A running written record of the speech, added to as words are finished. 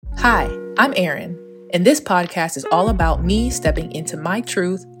Hi, I'm Erin, and this podcast is all about me stepping into my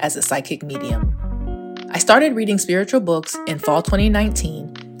truth as a psychic medium. I started reading spiritual books in fall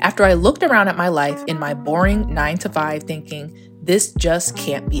 2019 after I looked around at my life in my boring 9-to-5 thinking, this just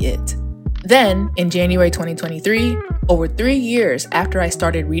can't be it. Then, in January 2023, over 3 years after I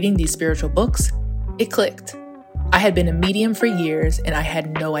started reading these spiritual books, it clicked. I had been a medium for years and I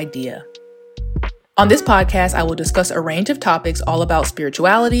had no idea. On this podcast, I will discuss a range of topics all about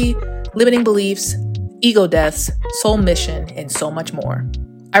spirituality, limiting beliefs, ego deaths, soul mission, and so much more.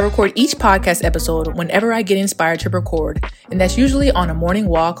 I record each podcast episode whenever I get inspired to record, and that's usually on a morning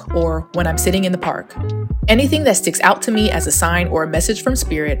walk or when I'm sitting in the park. Anything that sticks out to me as a sign or a message from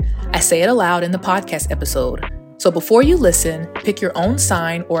spirit, I say it aloud in the podcast episode. So before you listen, pick your own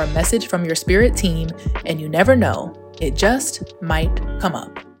sign or a message from your spirit team, and you never know, it just might come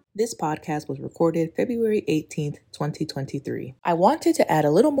up. This podcast was recorded February 18th, 2023. I wanted to add a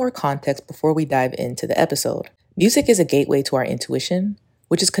little more context before we dive into the episode. Music is a gateway to our intuition,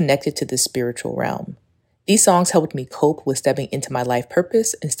 which is connected to the spiritual realm. These songs helped me cope with stepping into my life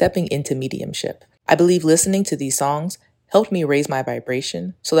purpose and stepping into mediumship. I believe listening to these songs helped me raise my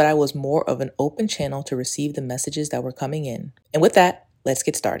vibration so that I was more of an open channel to receive the messages that were coming in. And with that, let's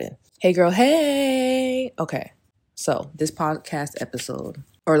get started. Hey girl, hey! Okay, so this podcast episode,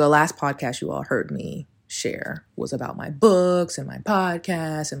 or the last podcast you all heard me share, was about my books and my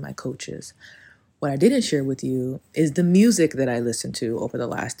podcasts and my coaches. What I didn't share with you is the music that I listened to over the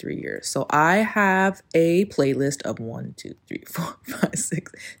last 3 years. So I have a playlist of 1, 2, 3, 4, 5,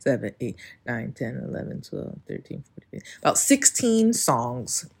 6, 7, 8, 9, 10, 11, 12, 13, 14, about 16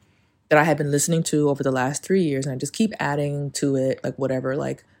 songs that I have been listening to over the last 3 years. And I just keep adding to it, like whatever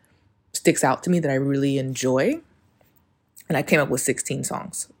like sticks out to me that I really enjoy. And I came up with 16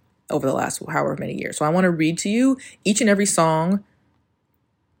 songs over the last however many years. So I want to read to you each and every song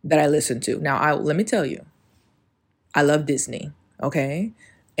that I listen to. Now, let me tell you, I love Disney, okay?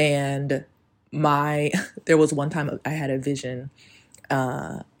 And there was one time I had a vision,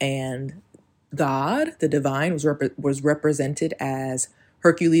 and God, the divine, was represented as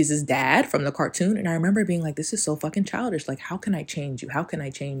Hercules' dad from the cartoon. And I remember being like, this is so fucking childish. Like, how can I change you? How can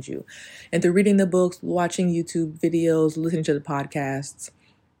I change you? And through reading the books, watching YouTube videos, listening to the podcasts,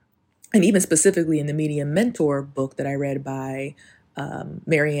 and even specifically in the Medium Mentor book that I read by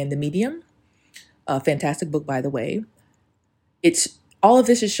Marianne the Medium, a fantastic book, by the way. All of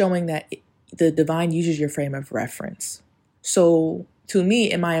this is showing that the divine uses your frame of reference. So to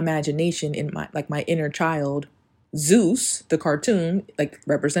me, in my imagination, in my inner child, Zeus, the cartoon, like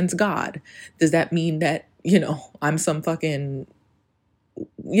represents God. Does that mean that, I'm some fucking,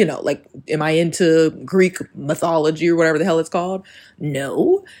 like, am I into Greek mythology or whatever the hell it's called?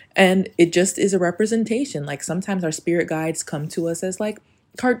 No. And it just is a representation. Like sometimes our spirit guides come to us as like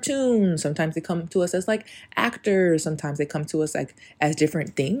cartoons. Sometimes they come to us as like actors. Sometimes they come to us like as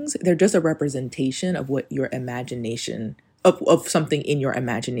different things. They're just a representation of what your imagination of something in your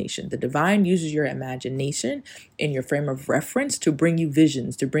imagination. The divine uses your imagination in your frame of reference to bring you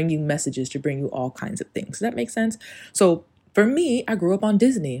visions, to bring you messages, to bring you all kinds of things. Does that make sense? So for me, I grew up on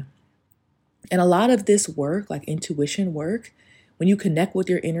Disney. And a lot of this work, like intuition work, when you connect with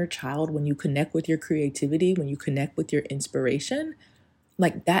your inner child, when you connect with your creativity, when you connect with your inspiration,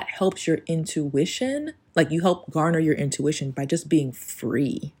 like that helps your intuition. Like you help garner your intuition by just being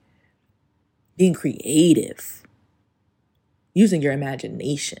free, being creative, using your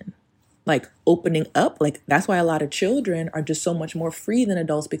imagination, like opening up. Like that's why a lot of children are just so much more free than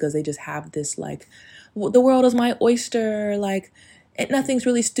adults, because they just have this like, the world is my oyster. Like nothing's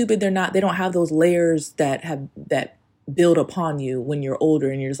really stupid. They don't have those layers that build upon you when you're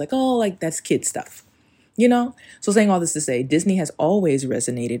older and you're just like, oh, like that's kid stuff, So saying all this to say, Disney has always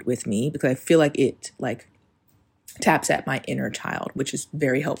resonated with me because I feel like it like taps at my inner child, which is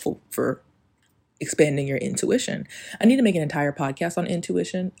very helpful for expanding your intuition. I need to make an entire podcast on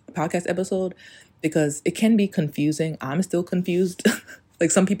intuition, podcast episode, because it can be confusing. I'm still confused.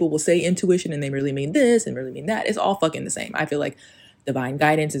 Like some people will say intuition and they really mean this and really mean that. It's all fucking the same. I feel like divine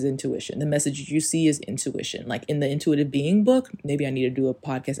guidance is intuition. The message you see is intuition. Like in the Intuitive Being book, maybe I need to do a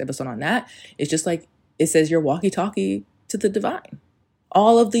podcast episode on that. It's just like, it says your walkie-talkie to the divine.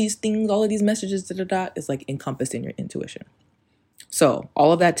 All of these things, all of these messages, is like encompassed in your intuition. So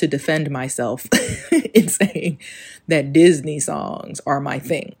all of that to defend myself in saying that Disney songs are my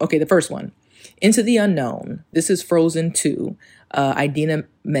thing. Okay, the first one, Into the Unknown. This is Frozen 2, Idina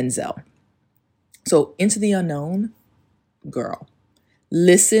Menzel. So Into the Unknown, girl,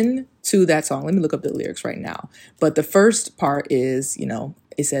 listen to that song. Let me look up the lyrics right now. But the first part is,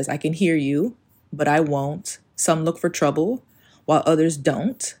 it says, I can hear you, but I won't. Some look for trouble while others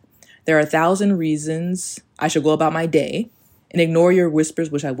don't. There are 1,000 reasons I should go about my day and ignore your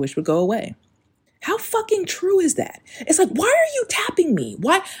whispers, which I wish would go away. How fucking true is that? It's like, why are you tapping me?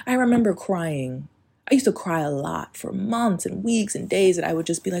 Why? I remember crying. I used to cry a lot for months and weeks and days. And I would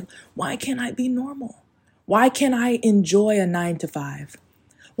just be like, why can't I be normal? Why can't I enjoy a 9 to 5?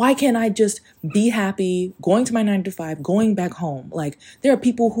 Why can't I just be happy going to my 9 to 5, going back home? Like, there are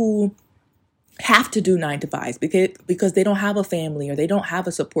people who have to do 9 to 5s because they don't have a family or they don't have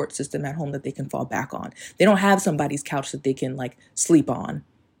a support system at home that they can fall back on. They don't have somebody's couch that they can like sleep on.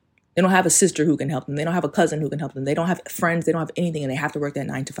 They don't have a sister who can help them. They don't have a cousin who can help them. They don't have friends. They don't have anything, and they have to work that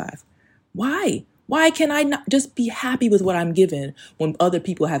 9 to 5. Why? Why can I not just be happy with what I'm given when other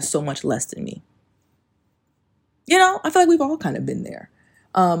people have so much less than me? You know, I feel like we've all kind of been there.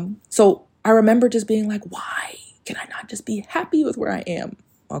 So I remember just being like, why can I not just be happy with where I am?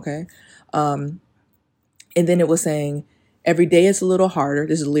 Okay. And then it was saying, every day is a little harder.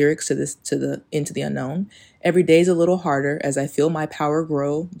 This is lyrics to the Into the Unknown. Every day is a little harder as I feel my power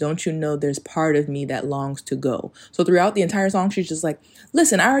grow. Don't you know there's part of me that longs to go? So throughout the entire song, she's just like,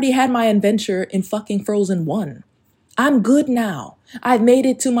 listen, I already had my adventure in fucking Frozen 1. I'm good now. I've made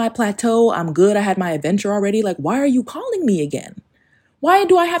it to my plateau. I'm good. I had my adventure already. Like, why are you calling me again? Why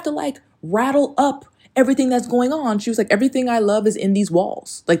do I have to like rattle up everything that's going on? She was like, everything I love is in these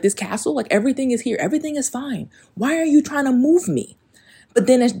walls. Like this castle, like everything is here. Everything is fine. Why are you trying to move me? But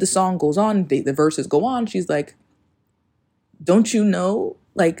then as the song goes on, the verses go on, she's like, don't you know?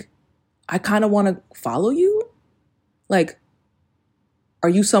 Like, I kind of want to follow you. Like, are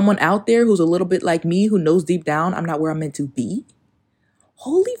you someone out there who's a little bit like me, who knows deep down I'm not where I'm meant to be?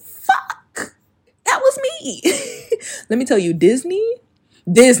 Holy fuck. That was me. Let me tell you,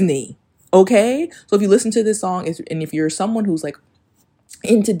 Disney, okay? So if you listen to this song, and if you're someone who's like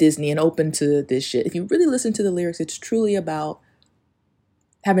into Disney and open to this shit, if you really listen to the lyrics, it's truly about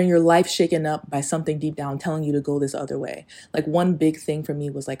having your life shaken up by something deep down telling you to go this other way. Like one big thing for me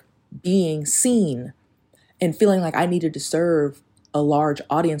was like being seen and feeling like I needed to serve a large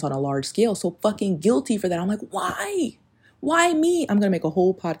audience on a large scale. So fucking guilty for that. I'm like, why? Why me? I'm going to make a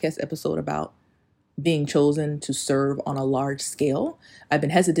whole podcast episode about being chosen to serve on a large scale. I've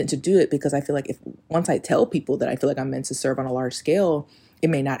been hesitant to do it because I feel like once I tell people that I feel like I'm meant to serve on a large scale, it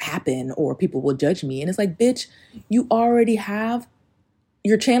may not happen or people will judge me. And it's like, bitch, you already have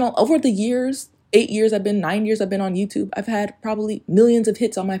your channel. Over the years, 9 years I've been on YouTube. I've had probably millions of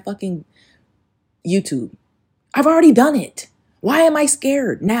hits on my fucking YouTube. I've already done it. Why am I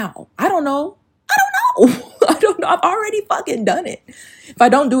scared now? I don't know. I don't know. I've already fucking done it. If I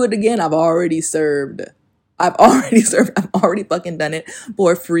don't do it again, I've already served. I've already fucking done it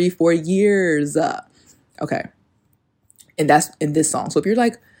for free for years. Okay. And that's in this song. So if you're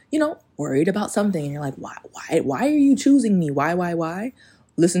like, worried about something and you're like, why are you choosing me? Why?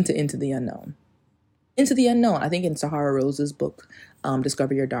 Listen to Into the Unknown. Into the Unknown. I think in Sahara Rose's book,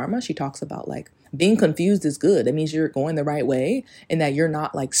 Discover Your Dharma, she talks about like being confused is good. That means you're going the right way and that you're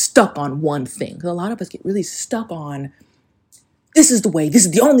not like stuck on one thing. Because a lot of us get really stuck on, this is the way, this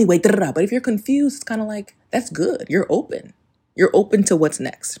is the only way. But if you're confused, it's kind of like, that's good. You're open. You're open to what's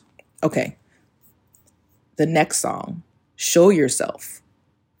next. Okay. The next song, Show Yourself.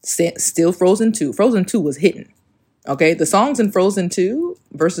 Still Frozen 2. Frozen 2 was hitting. Okay. The songs in Frozen 2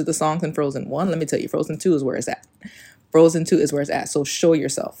 versus the songs in Frozen 1. Let me tell you, Frozen 2 is where it's at. Frozen 2 is where it's at. So Show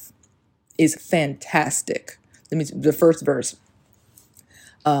Yourself is fantastic. The first verse.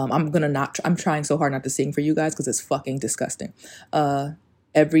 I'm trying so hard not to sing for you guys because it's fucking disgusting.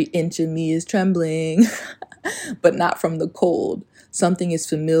 Every inch of me is trembling, but not from the cold. Something is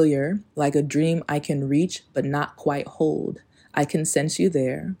familiar, like a dream I can reach, but not quite hold. I can sense you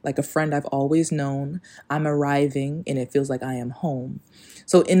there, like a friend I've always known. I'm arriving, and it feels like I am home.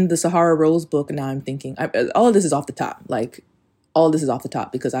 So in the Sahara Rose book, now I'm thinking, all of this is off the top. Like, all this is off the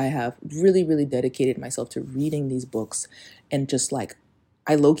top because I have really, really dedicated myself to reading these books and just like,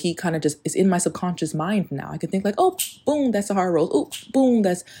 I low-key kind of just, it's in my subconscious mind now. I can think like, oh, boom, that's Sahara Rose. Oh, boom,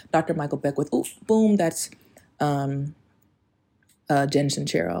 that's Dr. Michael Beckwith. Oh, boom, that's Jen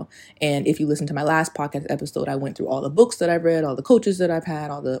Sincero. And if you listen to my last podcast episode, I went through all the books that I've read, all the coaches that I've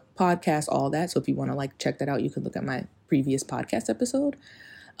had, all the podcasts, all that. So if you want to like check that out, you can look at my previous podcast episode.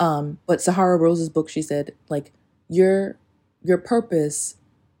 But Sahara Rose's book, she said, like, your purpose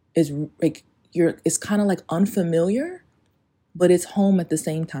is like, it's kind of like unfamiliar, but it's home at the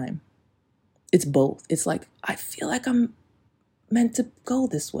same time. It's both. It's like, I feel like I'm meant to go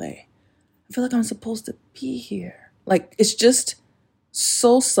this way. I feel like I'm supposed to be here. Like, it's just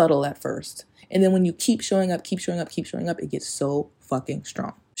so subtle at first. And then when you keep showing up, it gets so fucking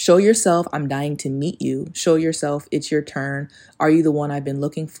strong. Show yourself, I'm dying to meet you. Show yourself, it's your turn. Are you the one I've been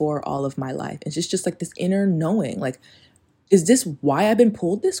looking for all of my life? It's just like this inner knowing, like, is this why I've been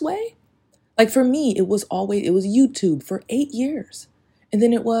pulled this way? Like for me, it was YouTube for 8 years. And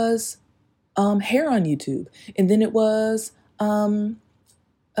then it was hair on YouTube. And then it was money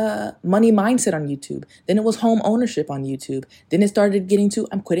mindset on YouTube. Then it was home ownership on YouTube. Then it started getting to,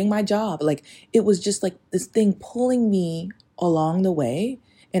 I'm quitting my job. Like it was just like this thing pulling me along the way.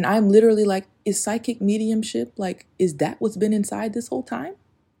 And I'm literally like, is psychic mediumship, like, is that what's been inside this whole time?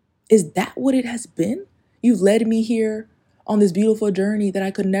 Is that what it has been? You've led me here on this beautiful journey that I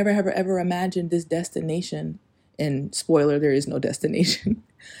could never, ever imagine this destination. And spoiler, there is no destination.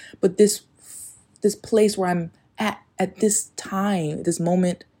 But this place where I'm at this time, this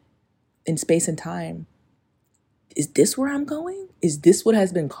moment in space and time, is this where I'm going? Is this what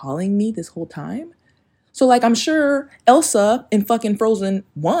has been calling me this whole time? So like, I'm sure Elsa in fucking Frozen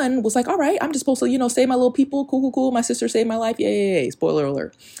 1 was like, all right, I'm just supposed to, save my little people. Cool. My sister saved my life. Yay. Spoiler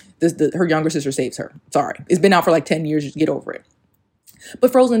alert. Her younger sister saves her. Sorry. It's been out for like 10 years. Just get over it.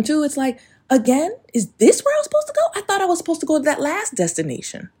 But Frozen 2, it's like, again, is this where I was supposed to go? I thought I was supposed to go to that last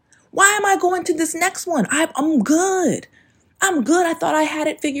destination. Why am I going to this next one? I'm good. I thought I had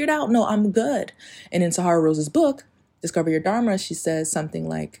it figured out. No, I'm good. And in Sahara Rose's book, Discover Your Dharma, she says something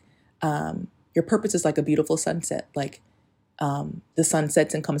like, your purpose is like a beautiful sunset. Like the sun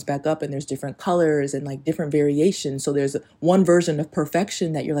sets and comes back up and there's different colors and like different variations. So there's one version of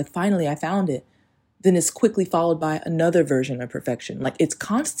perfection that you're like, finally, I found it. Then it's quickly followed by another version of perfection. Like it's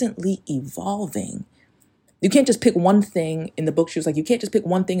constantly evolving. You can't just pick one thing. In the book, she was like, you can't just pick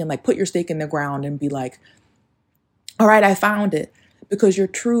one thing and like put your stake in the ground and be like, all right, I found it. Because your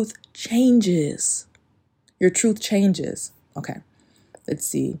truth changes. Your truth changes. Okay, let's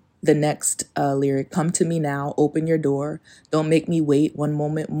see. The next lyric, come to me now, open your door. Don't make me wait one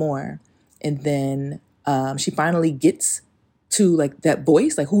moment more. And then she finally gets to like that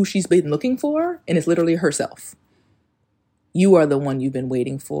voice, like who she's been looking for. And it's literally herself. You are the one you've been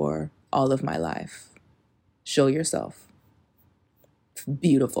waiting for all of my life. Show yourself.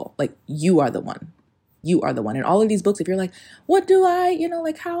 Beautiful. Like you are the one. You are the one. In all of these books, if you're like, what do I,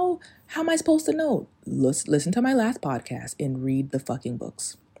 like how am I supposed to know? Listen to my last podcast and read the fucking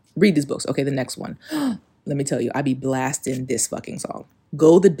books. Read these books. Okay, the next one. Let me tell you, I be blasting this fucking song.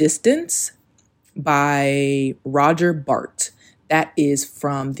 Go the Distance by Roger Bart. That is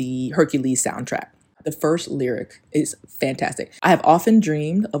from the Hercules soundtrack. The first lyric is fantastic. I have often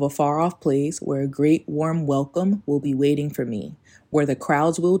dreamed of a far-off place where a great warm welcome will be waiting for me, where the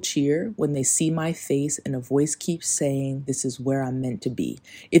crowds will cheer when they see my face and a voice keeps saying, this is where I'm meant to be.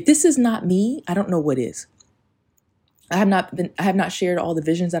 If this is not me, I don't know what is. I have not shared all the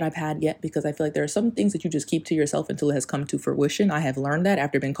visions that I've had yet because I feel like there are some things that you just keep to yourself until it has come to fruition. I have learned that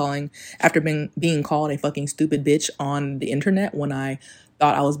after being called a fucking stupid bitch on the internet when I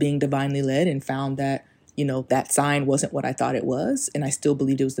thought I was being divinely led and found that, that sign wasn't what I thought it was. And I still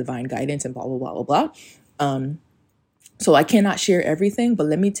believed it was divine guidance and blah, blah, blah, blah, blah. So I cannot share everything, but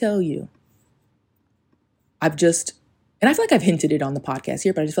let me tell you, and I feel like I've hinted it on the podcast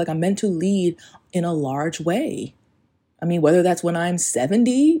here, but I just feel like I'm meant to lead in a large way. I mean, whether that's when I'm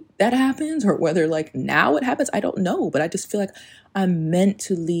 70 that happens or whether like now it happens, I don't know. But I just feel like I'm meant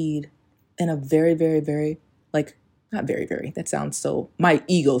to lead in a very, very, very, like, not very, very, that sounds so, my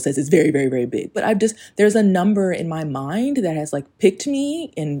ego says it's very, very, very big. But there's a number in my mind that has like picked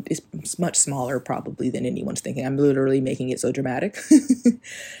me and it's much smaller probably than anyone's thinking. I'm literally making it so dramatic.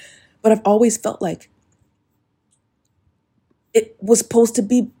 But I've always felt like it was supposed to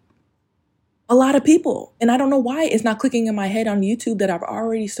be a lot of people. And I don't know why it's not clicking in my head on YouTube that I've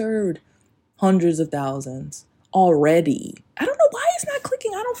already served hundreds of thousands already. I don't know why it's not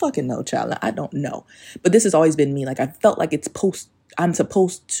clicking. I don't fucking know, child. I don't know. But this has always been me. Like I felt like I'm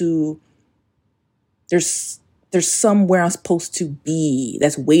supposed to, there's somewhere I'm supposed to be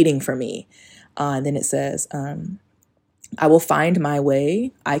that's waiting for me. And then it says, I will find my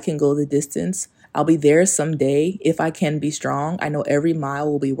way. I can go the distance. I'll be there someday if I can be strong. I know every mile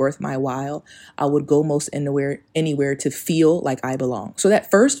will be worth my while. I would go most anywhere to feel like I belong. So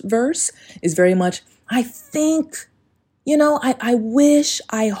that first verse is very much, I think, I wish,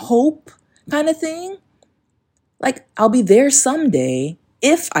 I hope kind of thing. Like I'll be there someday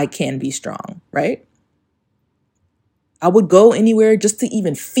if I can be strong, right? I would go anywhere just to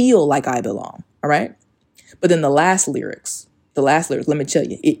even feel like I belong. All right. But then the last lyrics, let me tell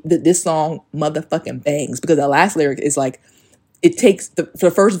you, this song motherfucking bangs because the last lyric is like, it takes,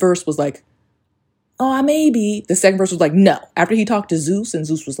 the first verse was like, oh, maybe. The second verse was like, no. After he talked to Zeus and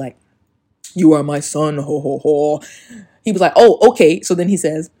Zeus was like, you are my son, ho, ho, ho. He was like, oh, okay. So then he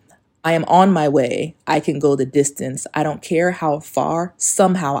says, I am on my way. I can go the distance. I don't care how far.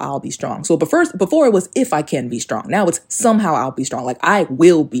 Somehow I'll be strong. So before it was if I can be strong. Now it's somehow I'll be strong. Like I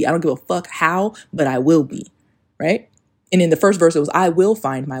will be. I don't give a fuck how, but I will be. Right? And in the first verse, it was I will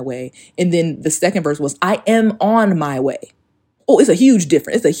find my way. And then the second verse was I am on my way. Oh, it's a huge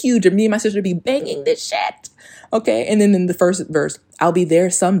difference. It's a huge, me and my sister be banging this shit. Okay. And then in the first verse, I'll be there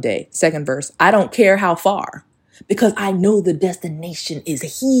someday. Second verse, I don't care how far because I know the destination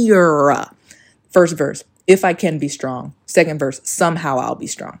is here. First verse, if I can be strong. Second verse, somehow I'll be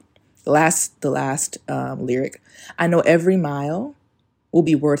strong. The last lyric, I know every mile will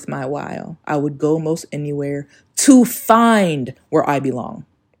be worth my while. I would go most anywhere to find where I belong.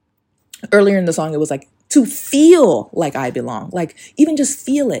 Earlier in the song, it was like, to feel like I belong, like even just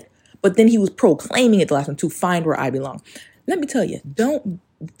feel it. But then he was proclaiming it the last one, to find where I belong. Let me tell you,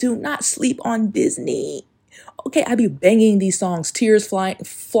 do not sleep on Disney. Okay, I be banging these songs, tears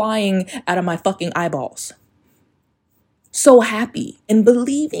flying out of my fucking eyeballs. So happy and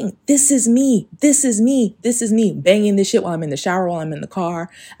believing this is me, this is me, this is me. Banging this shit while I'm in the shower, while I'm in the car.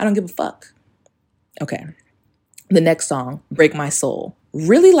 I don't give a fuck. Okay. The next song, Break My Soul.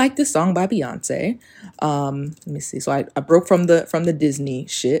 Really like this song by Beyonce. Let me see. So I broke from the Disney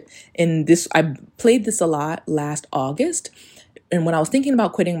shit. And I played this a lot last August. And when I was thinking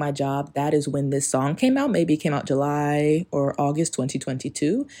about quitting my job, that is when this song came out. Maybe it came out July or August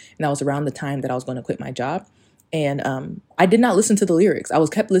 2022. And that was around the time that I was going to quit my job. And I did not listen to the lyrics.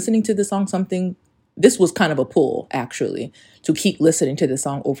 Kept listening to the song this was kind of a pull, actually, to keep listening to this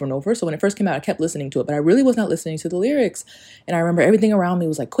song over and over. So when it first came out, I kept listening to it, but I really was not listening to the lyrics. And I remember everything around me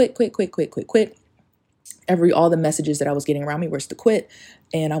was like, quit. All the messages that I was getting around me was to quit.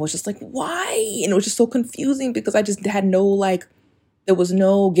 And I was just like, why? And it was just so confusing because I just had there was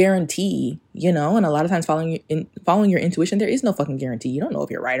no guarantee, and a lot of times following your intuition, there is no fucking guarantee. You don't know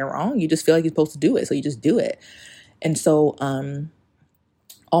if you're right or wrong. You just feel like you're supposed to do it. So you just do it. And so,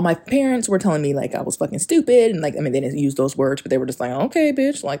 all my parents were telling me like I was fucking stupid. And they didn't use those words, but they were just like, okay,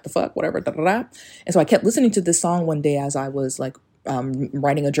 bitch, like the fuck, whatever. Da, da, da. And so I kept listening to this song one day as I was like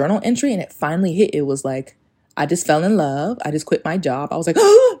writing a journal entry, and it finally hit. It was like, I just fell in love. I just quit my job. I was like,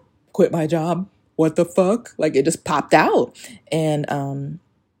 oh, quit my job. What the fuck? Like it just popped out. And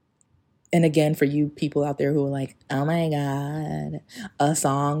again, for you people out there who are like, oh my God, a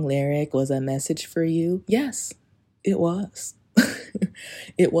song lyric was a message for you. Yes, it was.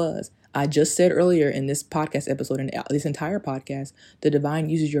 It was. I just said earlier in this podcast episode, in this entire podcast, the divine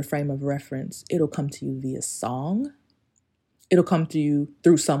uses your frame of reference. It'll come to you via song. It'll come to you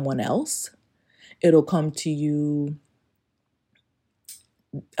through someone else. It'll come to you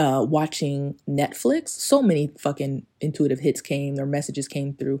watching Netflix. So many fucking intuitive hits their messages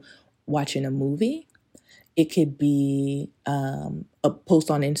came through watching a movie. It could be a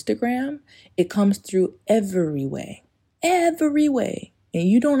post on Instagram. It comes through every way. And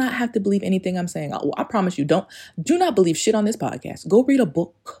you do not have to believe anything I'm saying. I promise you, do not believe shit on this podcast. Go read a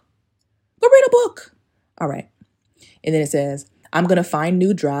book. All right. And then it says, I'm going to find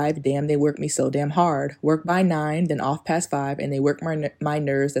new drive. Damn, they work me so damn hard. Work by 9, then off past 5, and they work my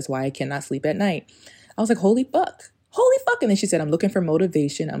nerves. That's why I cannot sleep at night. I was like, holy fuck. And then she said, I'm looking for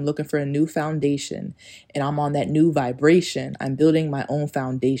motivation. I'm looking for a new foundation. And I'm on that new vibration. I'm building my own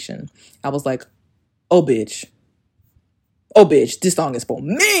foundation. I was like, oh, bitch, this song is for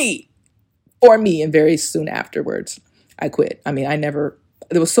me. And very soon afterwards, I quit. There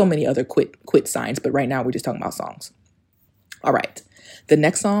was so many other quit signs, but right now we're just talking about songs. All right. The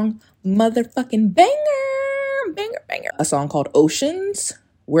next song, motherfucking banger. A song called Oceans,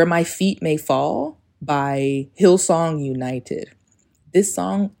 Where My Feet May Fall by Hillsong United. This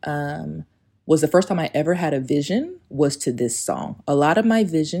song was the first time I ever had a vision was to this song. A lot of my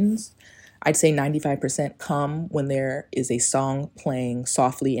visions, I'd say 95% come when there is a song playing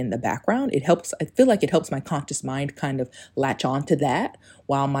softly in the background. I feel like it helps my conscious mind kind of latch on to that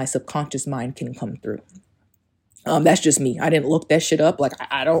while my subconscious mind can come through. That's just me. I didn't look that shit up. Like,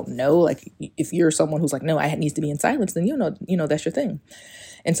 I don't know. Like, if you're someone who's like, no, it needs to be in silence, then you know, that's your thing.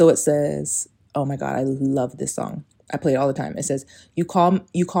 And so it says, oh my God, I love this song. I play it all the time. It says, you call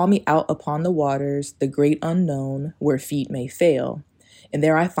me out upon the waters, the great unknown, where feet may fail. And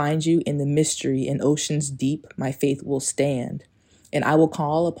there I find you in the mystery, in oceans deep, my faith will stand. And I will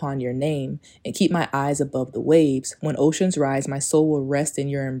call upon your name and keep my eyes above the waves. When oceans rise, my soul will rest in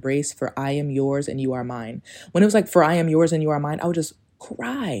your embrace, for I am yours and you are mine. When it was like, for I am yours and you are mine, I would just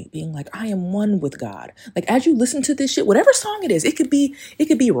cry, being like, I am one with God. Like, as you listen to this shit, whatever song it is, it could be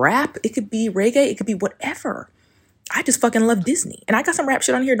rap, it could be reggae, it could be whatever. I just fucking love Disney. And I got some rap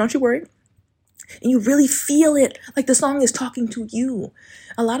shit on here, don't you worry. And you really feel it. Like the song is talking to you.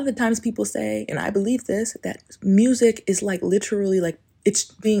 A lot of the times people say, and I believe this, that music is like literally like it's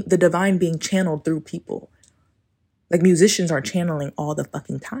being the divine being channeled through people. Like musicians are channeling all the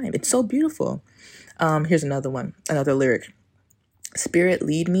fucking time. It's so beautiful. Here's another one, another lyric. Spirit,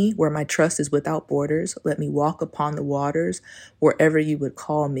 lead me where my trust is without borders. Let me walk upon the waters wherever you would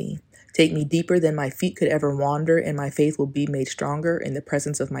call me. Take me deeper than my feet could ever wander, and my faith will be made stronger in the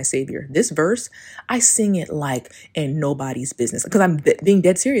presence of my Savior. This verse, I sing it like in nobody's business because I'm being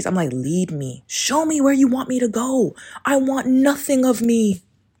dead serious. I'm like, lead me. Show me where you want me to go. I want nothing of me.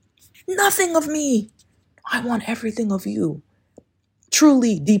 Nothing of me. I want everything of you.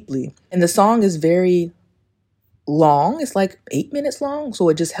 Truly, deeply. And the song is very long. It's like 8 minutes long. So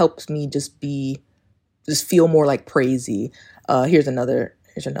it just helps me just feel more like praisey. Here's another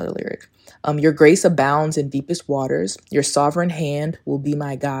lyric. Your grace abounds in deepest waters. Your sovereign hand will be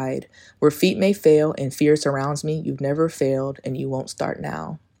my guide. Where feet may fail and fear surrounds me, you've never failed and you won't start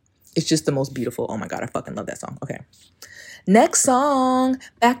now. It's just the most beautiful. Oh my God, I fucking love that song. Okay. Next song,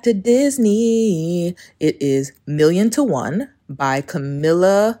 back to Disney. It is Million to One by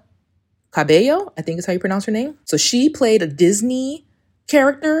Camila Cabello, I think is how you pronounce her name. So she played a Disney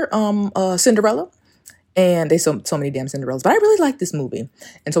character, Cinderella. And there's so many damn Cinderellas. But I really like this movie.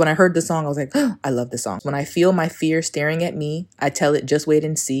 And so when I heard the song, I was like, oh, I love this song. When I feel my fear staring at me, I tell it, just wait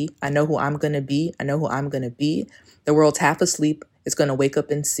and see. I know who I'm going to be. I know who I'm going to be. The world's half asleep. It's going to wake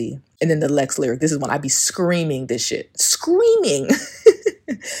up and see. And then the next lyric. This is when I be screaming this shit. Screaming.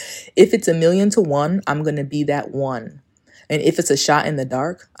 If it's 1,000,000 to 1, I'm going to be that one. And if it's a shot in the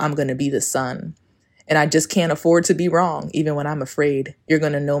dark, I'm going to be the sun. And I just can't afford to be wrong. Even when I'm afraid, you're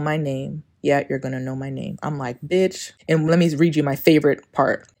going to know my name. Yeah, you're going to know my name. I'm like, bitch. And let me read you my favorite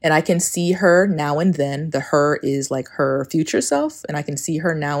part. And I can see her now and then. The her is like her future self. And I can see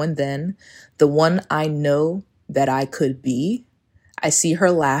her now and then. The one I know that I could be. I see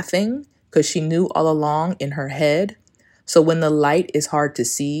her laughing because she knew all along in her head. So when the light is hard to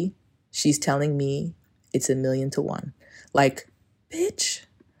see, she's telling me it's 1,000,000 to 1. Like, bitch.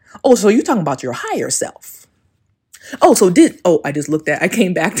 Oh, so you're talking about your higher self. I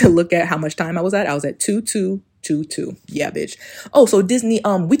came back to look at how much time I was at. I was at 2222. Yeah, bitch. Oh, so Disney,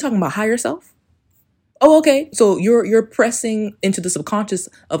 we talking about higher self? Oh, okay. So you're pressing into the subconscious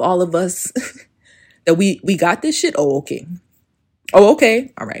of all of us that we got this shit? Oh, okay. Oh,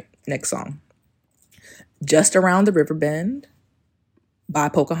 okay. All right. Next song. Just Around the River Bend by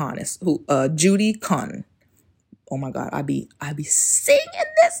Pocahontas, Judy Kunn. Oh my God, I be singing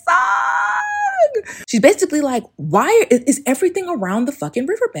this song. She's basically like, why is everything around the fucking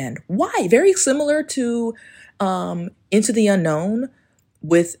river bend? Why? Very similar to Into the Unknown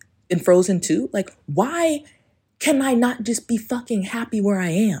in Frozen 2. Like, why can I not just be fucking happy where I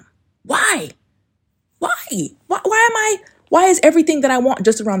am? Why? Why is everything that I want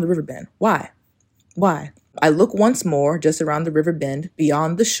just around the river bend? Why? I look once more just around the river bend,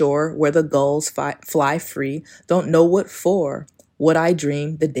 beyond the shore where the gulls fly free. Don't know what for. What I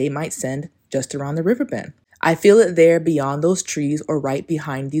dream the day might send just around the river bend. I feel it there beyond those trees or right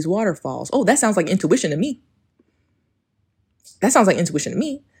behind these waterfalls. Oh, that sounds like intuition to me.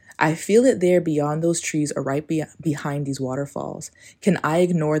 I feel it there beyond those trees or right behind these waterfalls. Can I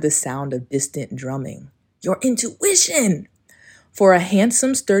ignore the sound of distant drumming? Your intuition! For a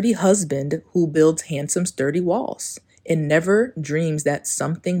handsome, sturdy husband who builds handsome, sturdy walls and never dreams that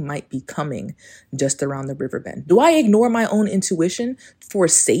something might be coming just around the river bend. Do I ignore my own intuition for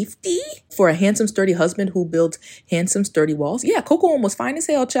safety? For a handsome, sturdy husband who builds handsome, sturdy walls? Yeah, Coco was fine as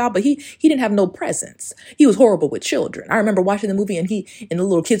hell, child, but he didn't have no presence. He was horrible with children. I remember watching the movie and the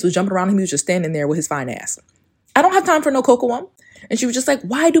little kids was jumping around him. He was just standing there with his fine ass. I don't have time for no Coco. And she was just like,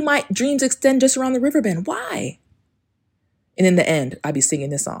 why do my dreams extend just around the river bend? Why? And in the end, I'd be singing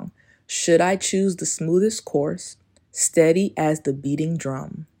this song. Should I choose the smoothest course, steady as the beating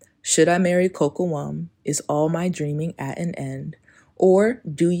drum? Should I marry Coco? Is all my dreaming at an end? Or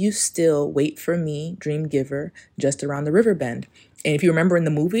do you still wait for me, dream giver, just around the river bend? And if you remember in the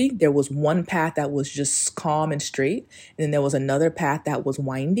movie, there was one path that was just calm and straight. And then there was another path that was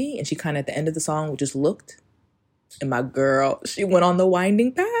windy. And she kind of at the end of the song just looked. And my girl, she went on the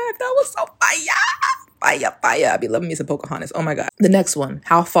winding path. That was so fire. Fire. I be loving me some Pocahontas. Oh my God. The next one,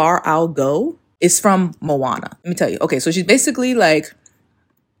 How Far I'll Go, is from Moana. Let me tell you. Okay, so she's basically like,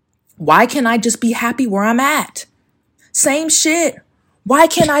 why can't I just be happy where I'm at? Same shit. Why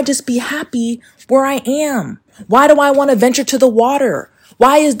can't I just be happy where I am? Why do I want to venture to the water?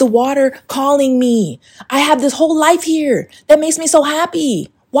 Why is the water calling me? I have this whole life here that makes me so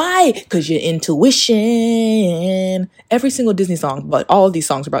happy. Why? Because your intuition. Every single Disney song, but all of these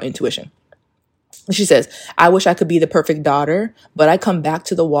songs are about intuition. She says, I wish I could be the perfect daughter, but I come back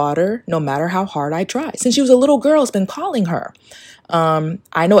to the water no matter how hard I try. Since she was a little girl, it's been calling her.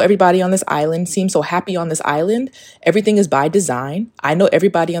 I know everybody on this island seems so happy on this island. Everything is by design. I know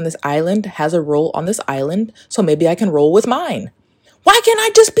everybody on this island has a role on this island, so maybe I can roll with mine. Why can't I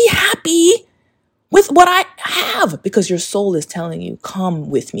just be happy with what I have? Because your soul is telling you, come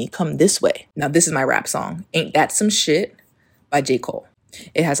with me, come this way. Now, this is my rap song. Ain't That Some Shit by J. Cole.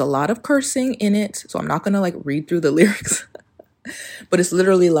 It has a lot of cursing in it, so I'm not going to like read through the lyrics, but it's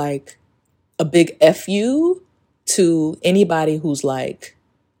literally like a big F you to anybody who's like,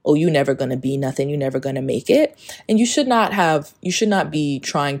 oh, you never going to be nothing. You never going to make it. And you should not be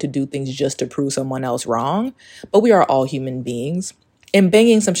trying to do things just to prove someone else wrong. But we are all human beings. And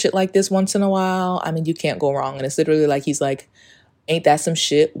banging some shit like this once in a while, I mean, you can't go wrong. And it's literally like, he's like, ain't that some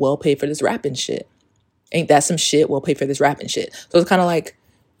shit? Well, pay for this rapping shit. Ain't that some shit? Well, pay for this rapping shit. So it's kind of like,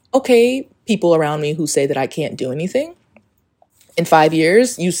 okay, people around me who say that I can't do anything. In 5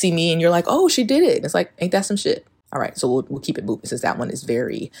 years, you see me and you're like, oh, she did it. And it's like, ain't that some shit? All right, so we'll keep it moving since that one is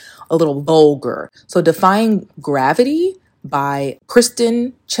a little vulgar. So Defying Gravity by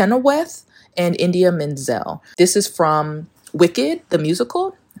Kristen Chenoweth and India Menzel. This is from Wicked, the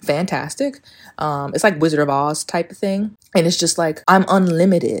musical. Fantastic. It's like Wizard of Oz type of thing. And it's just like, I'm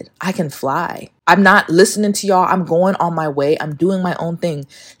unlimited. I can fly. I'm not listening to y'all. I'm going on my way. I'm doing my own thing.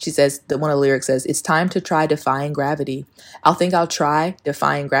 She says, one of the lyrics says, it's time to try defying gravity. I'll try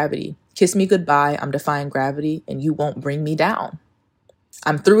defying gravity. Kiss me goodbye. I'm defying gravity and you won't bring me down.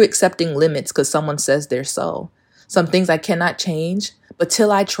 I'm through accepting limits because someone says they're so. Some things I cannot change, but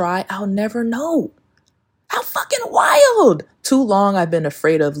till I try, I'll never know. How fucking wild. Too long I've been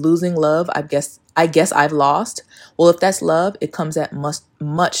afraid of losing love. I guess I've lost. Well, if that's love, it comes at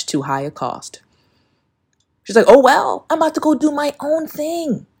much too high a cost. She's like, oh, well, I'm about to go do my own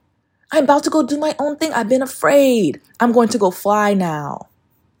thing. I've been afraid. I'm going to go fly now.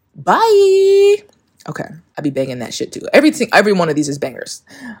 Bye. Okay. I be banging that shit too. Every one of these is bangers.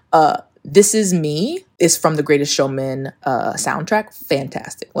 This Is Me is from The Greatest Showman soundtrack.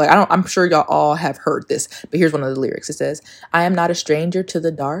 Fantastic. Like, I'm sure y'all all have heard this, but here's one of the lyrics. It says, I am not a stranger to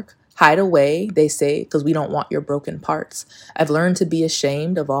the dark. Hide away, they say, because we don't want your broken parts. I've learned to be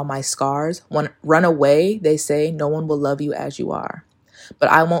ashamed of all my scars. Run away, they say, no one will love you as you are. But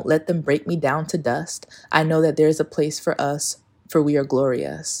I won't let them break me down to dust. I know that there's a place for us, for we are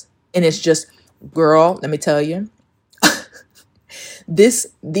glorious. And it's just, girl, let me tell you, these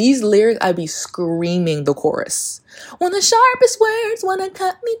lyrics, I'd be screaming the chorus. When the sharpest words want to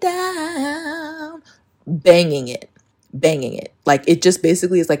cut me down. Banging it. Like, it just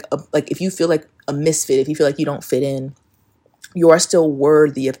basically is like if you feel like a misfit, if you feel like you don't fit in, you are still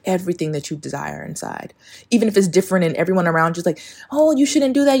worthy of everything that you desire inside. Even if it's different and everyone around you is like, oh, you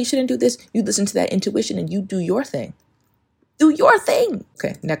shouldn't do that. You shouldn't do this. You listen to that intuition and you do your thing. Do your thing.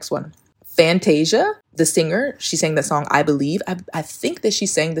 Okay, next one. Fantasia, the singer, she sang that song, I Believe. I think that she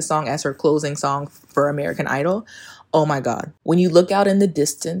sang the song as her closing song for American Idol. Oh my God. When you look out in the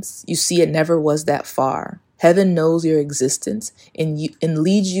distance, you see it never was that far. Heaven knows your existence and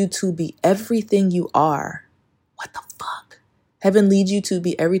leads you to be everything you are. What the fuck? Heaven leads you to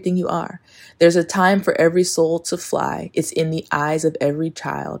be everything you are. There's a time for every soul to fly. It's in the eyes of every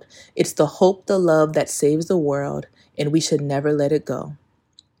child. It's the hope, the love that saves the world, and we should never let it go.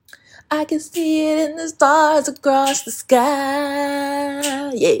 I can see it in the stars across the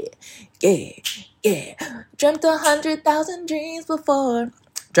sky. Yeah. Dreamt 100,000 dreams before.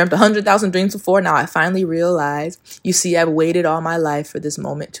 Now I finally realize, you see, I've waited all my life for this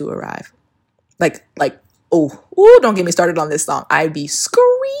moment to arrive. Don't get me started on this song. I'd be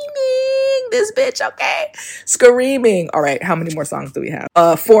screaming this bitch, okay? Screaming. All right, how many more songs do we have?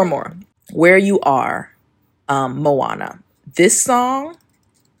 4 more. Where You Are, Moana. This song,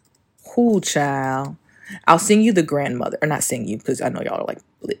 cool child. I'll sing you the grandmother, or not sing you, because I know y'all are like,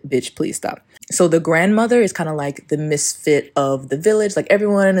 bitch, please stop. So the grandmother is kind of like the misfit of the village. Like,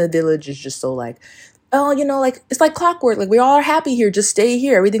 everyone in the village is just so like, oh, like, it's like clockwork. Like, we all are happy here. Just stay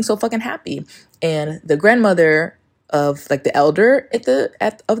here. Everything's so fucking happy. And the grandmother of like the elder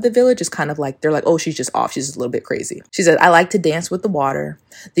of the village is kind of like, they're like, oh, she's just off. She's just a little bit crazy. She said, I like to dance with the water,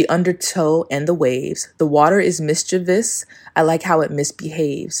 the undertow and the waves. The water is mischievous. I like how it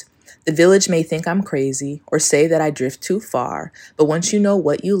misbehaves. The village may think I'm crazy or say that I drift too far, but once you know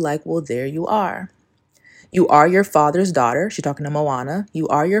what you like, well, there you are. You are your father's daughter. She's talking to Moana. You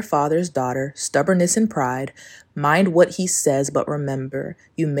are your father's daughter, stubbornness and pride. Mind what he says, but remember,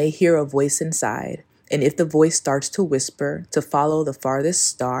 you may hear a voice inside. And if the voice starts to whisper, to follow the farthest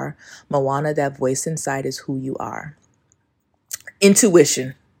star, Moana, that voice inside is who you are.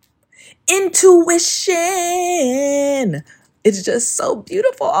 Intuition. Intuition. It's just so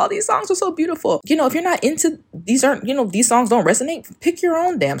beautiful. All these songs are so beautiful. If you're not into these these songs don't resonate, pick your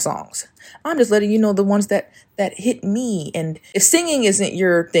own damn songs. I'm just letting you know the ones that hit me. And if singing isn't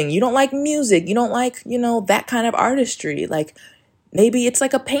your thing, you don't like music, you don't like, that kind of artistry, like maybe it's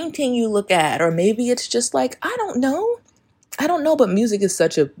like a painting you look at, or maybe it's just like, I don't know, but music is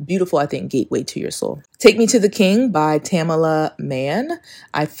such a beautiful, I think, gateway to your soul. Take Me to the King by Tamala Mann.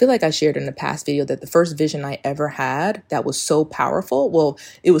 I feel like I shared in the past video that the first vision I ever had that was so powerful, well,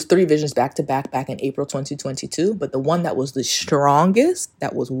 it was 3 visions back to back in April 2022, but the one that was the strongest,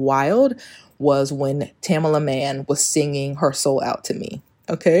 that was wild, was when Tamala Mann was singing her soul out to me.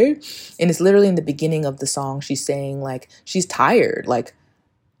 Okay? And it's literally in the beginning of the song, she's saying like, she's tired, like,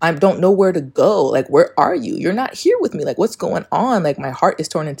 I don't know where to go. Like, where are you? You're not here with me. Like, what's going on? Like, my heart is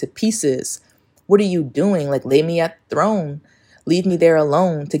torn into pieces. What are you doing? Like, lay me at the throne. Leave me there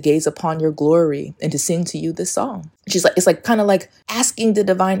alone to gaze upon your glory and to sing to you this song. She's like, it's like kind of like asking the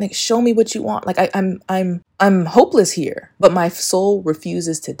divine, like, show me what you want. Like, I'm hopeless here, but my soul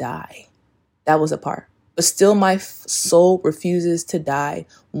refuses to die. That was a part. But still my soul refuses to die.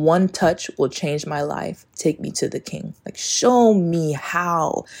 One touch will change my life. Take me to the King. Like, show me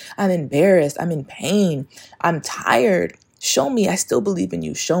how. I'm embarrassed. I'm in pain. I'm tired. Show me. I still believe in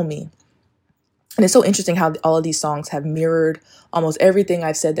you. Show me. And it's so interesting how all of these songs have mirrored almost everything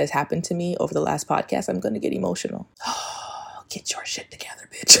I've said that's happened to me over the last podcast. I'm going to get emotional. Get your shit together,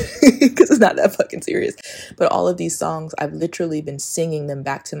 bitch. Because it's not that fucking serious. But all of these songs, I've literally been singing them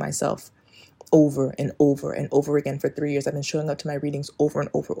back to myself over and over and over again for 3 years. I've been showing up to my readings over and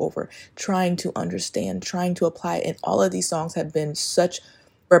over, trying to understand, trying to apply. And all of these songs have been such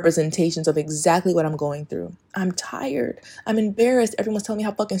representations of exactly what I'm going through. I'm tired. I'm embarrassed. Everyone's telling me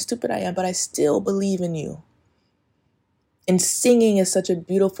how fucking stupid I am, but I still believe in you. And singing is such a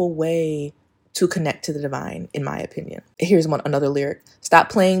beautiful way to connect to the divine, in my opinion. Here's another lyric. Stop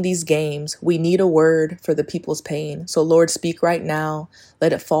playing these games. We need a word for the people's pain. So Lord, speak right now.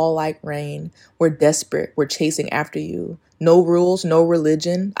 Let it fall like rain. We're desperate. We're chasing after you. No rules, no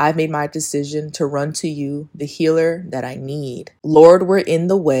religion. I've made my decision to run to you, the healer that I need. Lord, we're in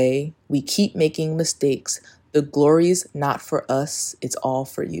the way. We keep making mistakes. The glory's not for us. It's all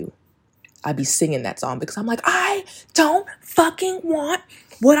for you. I be singing that song because I'm like, I don't fucking want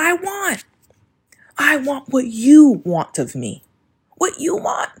what I want. I want what you want of me. What you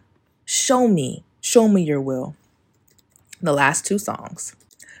want. Show me. Show me your will. The last 2 songs.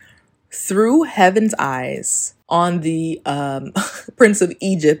 Through Heaven's Eyes on the Prince of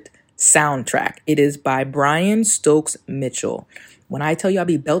Egypt soundtrack. It is by Brian Stokes Mitchell. When I tell you I'll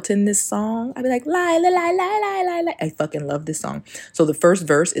be belting this song, I'll be like, lie, lie, lie, lie, lie, lie, lie. I fucking love this song. So the first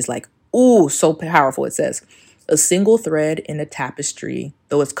verse is like, ooh, so powerful. It says, a single thread in a tapestry,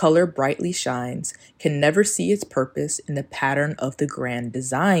 though its color brightly shines, can never see its purpose in the pattern of the grand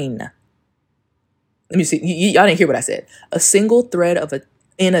design. Let me see. Y'all didn't hear what I said. A single thread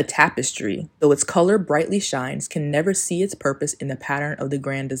in a tapestry, though its color brightly shines, can never see its purpose in the pattern of the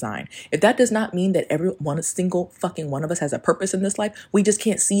grand design. If that does not mean that a single fucking one of us has a purpose in this life, we just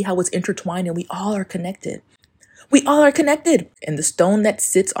can't see how it's intertwined and we all are connected. We all are connected. And the stone that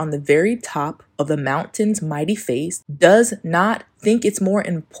sits on the very top of the mountain's mighty face does not think it's more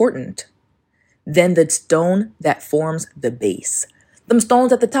important than the stone that forms the base. Them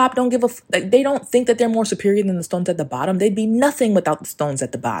stones at the top don't give they don't think that they're more superior than the stones at the bottom. They'd be nothing without the stones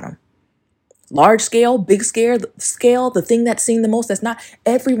at the bottom. Large scale, big scale, the thing that's seen the most, that's not,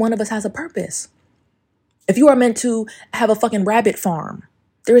 every one of us has a purpose. If you are meant to have a fucking rabbit farm,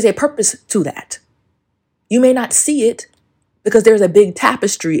 there is a purpose to that. You may not see it because there's a big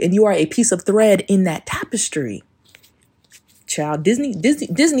tapestry and you are a piece of thread in that tapestry. Child,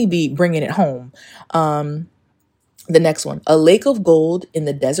 Disney be bringing it home. The next one, a lake of gold in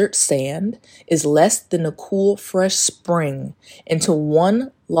the desert sand is less than a cool, fresh spring. And to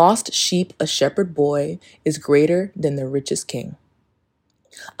one lost sheep, a shepherd boy is greater than the richest king.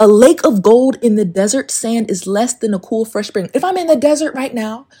 A lake of gold in the desert sand is less than a cool, fresh spring. If I'm in the desert right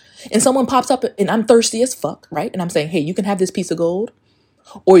now and someone pops up and I'm thirsty as fuck, right? And I'm saying, hey, you can have this piece of gold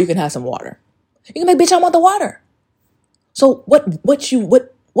or you can have some water. You can be like, bitch, I want the water. So what you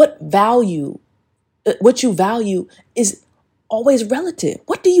value is always relative.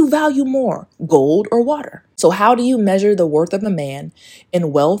 What do you value more, gold or water? So how do you measure the worth of a man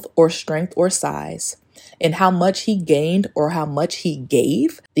in wealth or strength or size? And how much he gained or how much he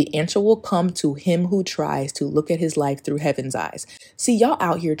gave? The answer will come to him who tries to look at his life through heaven's eyes. See, y'all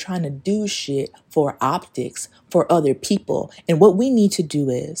out here trying to do shit for optics, for other people. And what we need to do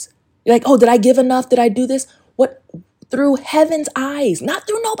is, you're like, oh, did I give enough? Did I do this? What? through heaven's eyes, not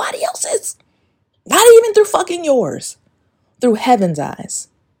through nobody else's, not even through fucking yours, through heaven's eyes.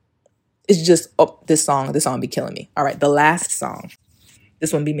 It's just, this song be killing me. All right, the last song.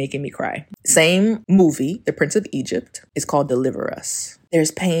 This one be making me cry. Same movie, The Prince of Egypt. It's called Deliver Us.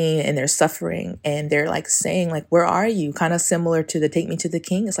 There's pain and there's suffering, and they're like saying, like, where are you? Kind of similar to the Take Me to the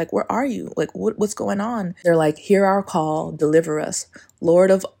King. It's like, where are you? Like, what's going on? They're like, hear our call, deliver us.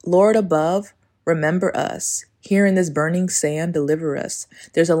 Lord above, remember us. Here in this burning sand, deliver us.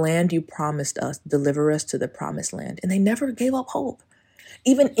 There's a land you promised us. Deliver us to the promised land. And they never gave up hope.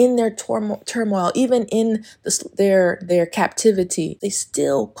 Even in their turmoil, even in their captivity, they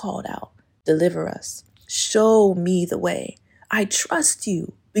still called out, deliver us. Show me the way. I trust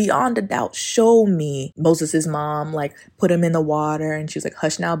you beyond a doubt. Show me. Moses' mom, like, put him in the water, and she was like,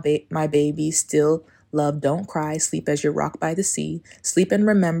 hush now, my baby, still love, don't cry, sleep as you're rocked by the sea. Sleep and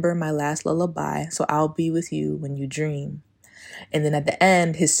remember my last lullaby, so I'll be with you when you dream. And then at the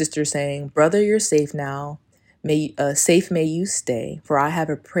end, his sister saying, brother, you're safe now. Safe may you stay, for I have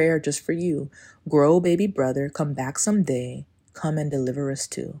a prayer just for you. Grow, baby brother, come back someday. Come and deliver us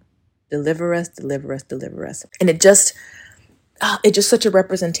too. Deliver us, deliver us, deliver us. And it's just such a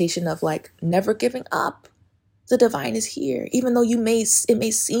representation of, like, never giving up. The divine is here, even though it may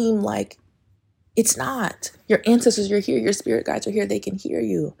seem like it's not. Your ancestors are here, your spirit guides are here. They can hear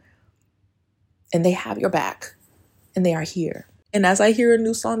you, and they have your back, and they are here. And as I hear a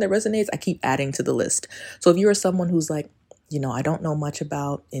new song that resonates, I keep adding to the list. So if you are someone who's like, I don't know much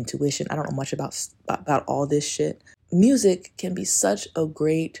about intuition, I don't know much about all this shit, music can be such a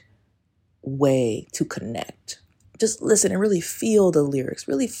great way to connect. Just listen and really feel the lyrics,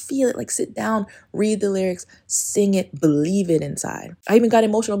 really feel it, like sit down, read the lyrics, sing it, believe it inside. I even got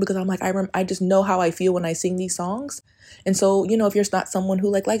emotional because I'm like, I just know how I feel when I sing these songs. And so, if you're not someone who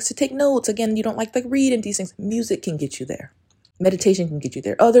likes to take notes, again, you don't like read into these things, music can get you there. Meditation can get you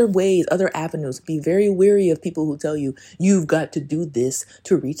there. Other ways, other avenues. Be very wary of people who tell you, you've got to do this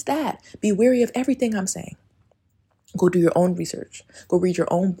to reach that. Be wary of everything I'm saying. Go do your own research. Go read your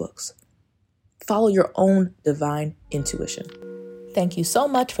own books. Follow your own divine intuition. Thank you so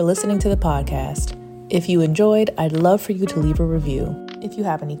much for listening to the podcast. If you enjoyed, I'd love for you to leave a review. If you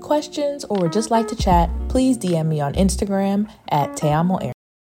have any questions or would just like to chat, please DM me on Instagram at Te Amo Erin.